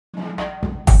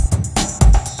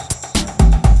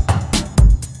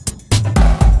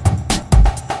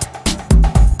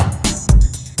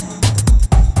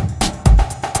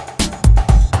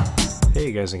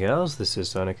guys and gals, this is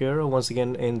Sonic Arrow once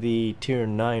again in the Tier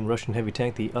 9 Russian heavy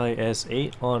tank, the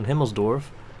IS-8 on Himmelsdorf.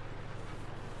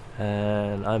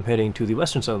 And I'm heading to the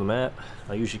western side of the map.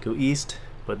 I usually go east,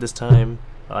 but this time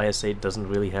IS-8 doesn't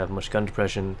really have much gun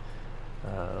depression.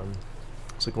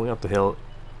 So going up the hill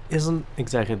isn't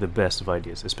exactly the best of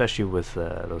ideas, especially with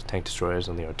those tank destroyers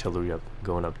and the artillery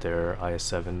going up there.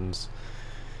 IS-7s.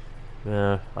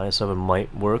 IS-7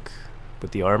 might work with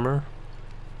the armor,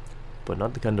 but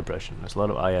not the gun depression. There's a lot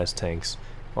of IS tanks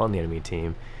on the enemy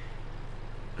team.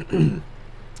 And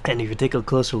if you take a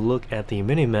closer look at the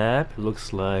mini-map, it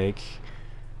looks like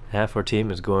half our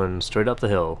team is going straight up the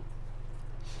hill.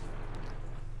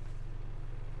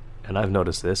 And I've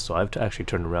noticed this, so I've actually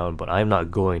turned around, but I'm not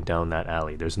going down that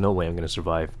alley. There's no way I'm going to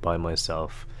survive by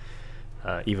myself,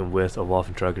 even with a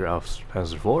Waffenträger auf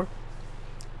Panzer IV.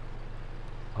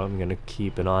 I'm going to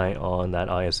keep an eye on that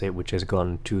IS-8, which has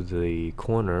gone to the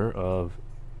corner of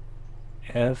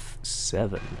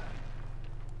F7.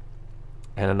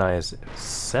 And an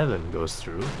IS-7 goes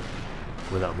through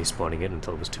without me spawning it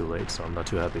until it was too late, so I'm not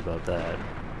too happy about that.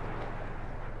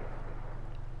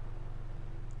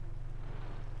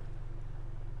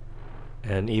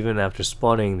 And even after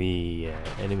spawning the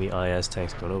enemy IS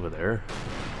tanks going over there,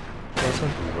 it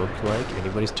doesn't look like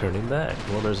anybody's turning back.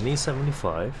 Well, there's an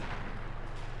E75.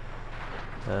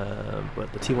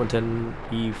 But the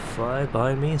T-110E5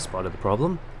 behind me spotted the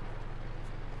problem.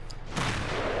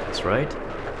 That's right,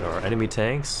 there are enemy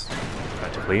tanks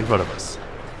practically in front of us,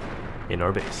 in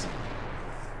our base.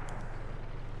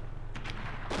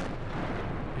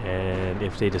 And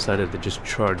if they decided to just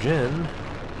charge in,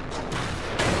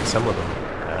 some of them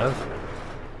have,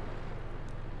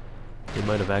 they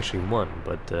might have actually won,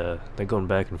 but they're going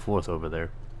back and forth over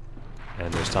there.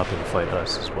 And they're stopping to fight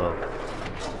us as well.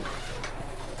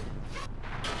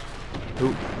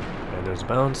 Ooh, and there's a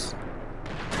bounce.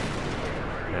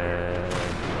 And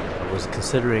I was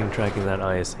considering tracking that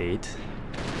IS-8,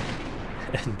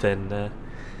 and then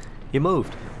he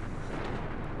moved.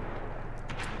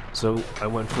 So I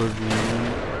went for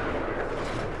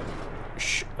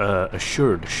the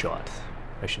assured shot,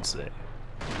 I should say.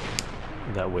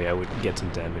 That way I would get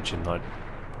some damage and not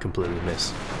completely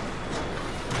miss.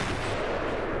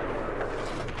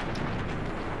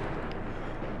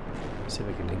 See if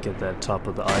I can get that top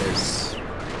of the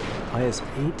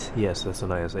IS-8? Yes, that's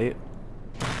an IS-8.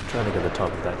 Trying to get the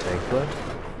top of that tank, but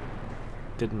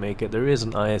didn't make it. There is an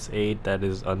IS-8 that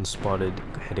is unspotted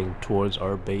heading towards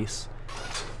our base.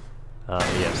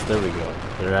 Yes, there we go.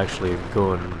 They're actually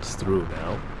going through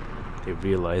now. They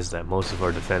realize that most of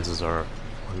our defenses are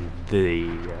on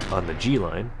the G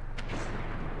line.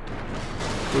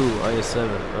 Ooh,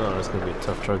 IS-7. Oh, that's gonna be a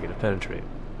tough target to penetrate.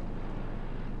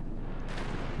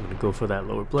 I'm gonna go for that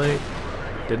lower plate.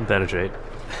 Didn't penetrate.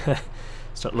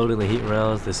 Start loading the heat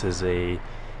rounds. This is a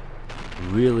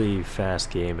really fast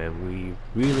game, and we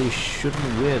really shouldn't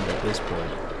win at this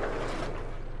point.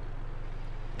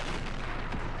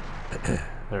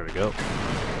 There we go.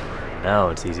 Now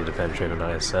it's easy to penetrate an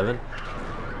IS-7.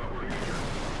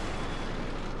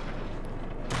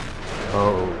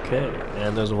 Okay,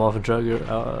 and there's a Waffenträger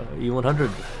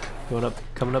E100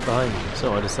 coming up behind me.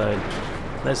 So I decide,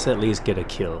 let's at least get a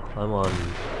kill. I'm on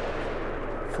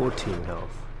 14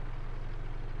 health.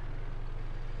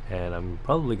 And I'm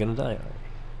probably gonna die.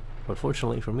 But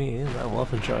fortunately for me, that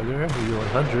Waffenträger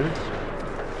E100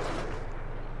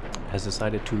 has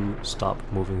decided to stop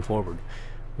moving forward,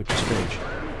 which is strange.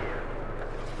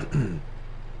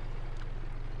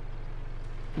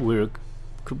 We're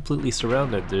completely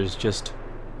surrounded. There's just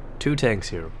 2 tanks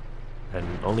here,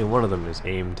 and only one of them is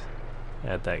aimed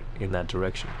at in that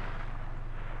direction.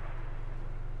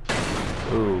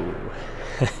 Ooh,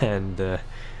 and that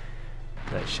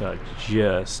shot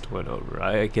just went over.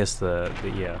 I guess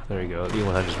yeah, there you go. The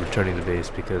E100 is returning to base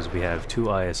because we have 2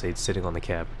 IS-8s sitting on the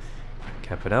cap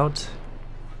it out,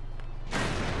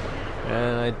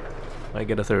 and I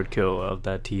get a 3rd kill of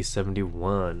that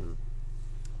T-71,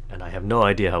 and I have no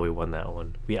idea how we won that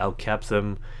one. We outcapped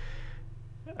them.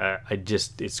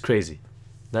 It's crazy.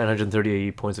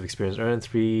 938 points of experience earned,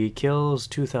 3 kills,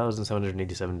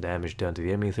 2,787 damage done to the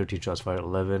enemy, 13 shots fired,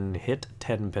 11 hit,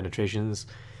 10 penetrations,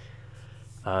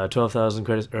 12,000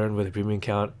 credits earned with a premium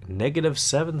count, negative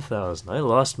 7,000. I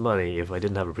lost money if I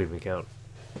didn't have a premium count,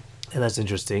 and that's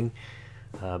interesting.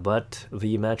 But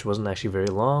the match wasn't actually very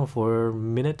long, 4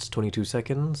 minutes, 22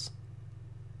 seconds,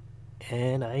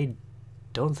 and I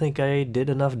don't think I did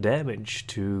enough damage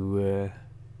to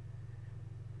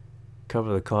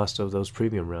cover the cost of those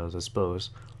premium rounds, I suppose.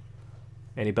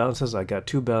 Any bounces? I got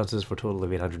 2 bounces for a total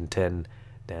of 810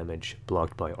 damage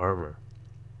blocked by armor.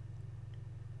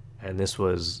 And this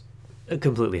was a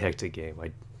completely hectic game.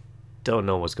 I don't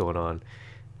know what's going on.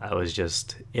 I was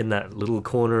just in that little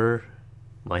corner.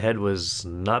 My head was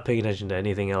not paying attention to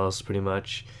anything else, pretty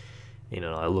much. You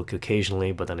know, I look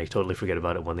occasionally, but then I totally forget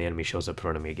about it when the enemy shows up in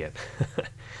front of me again.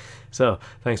 So,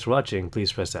 thanks for watching.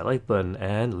 Please press that like button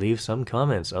and leave some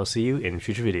comments. I'll see you in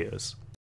future videos.